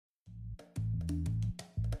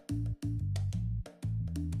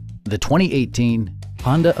the 2018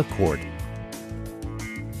 Honda Accord.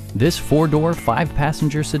 This four-door,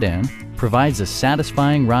 five-passenger sedan provides a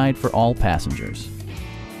satisfying ride for all passengers.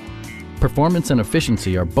 Performance and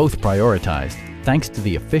efficiency are both prioritized thanks to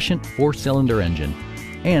the efficient four-cylinder engine.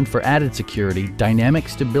 And for added security, dynamic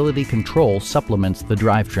stability control supplements the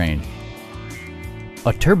drivetrain.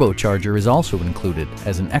 A turbocharger is also included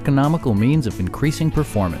as an economical means of increasing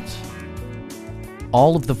performance.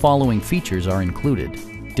 All of the following features are included: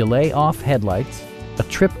 delay-off headlights, a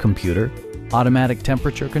trip computer, automatic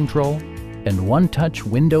temperature control, and one-touch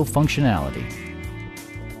window functionality.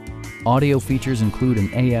 Audio features include an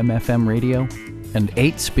AM/FM radio and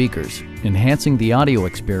 8 speakers, enhancing the audio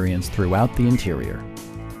experience throughout the interior.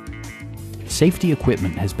 Safety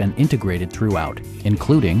equipment has been integrated throughout,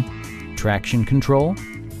 including traction control,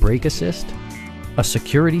 brake assist, a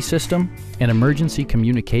security system, an emergency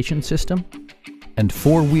communication system, and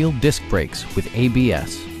four-wheel disc brakes with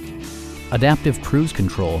ABS. Adaptive Cruise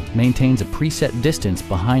Control maintains a preset distance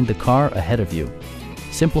behind the car ahead of you,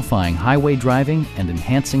 simplifying highway driving and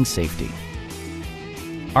enhancing safety.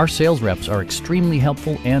 Our sales reps are extremely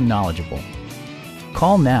helpful and knowledgeable.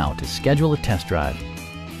 Call now to schedule a test drive.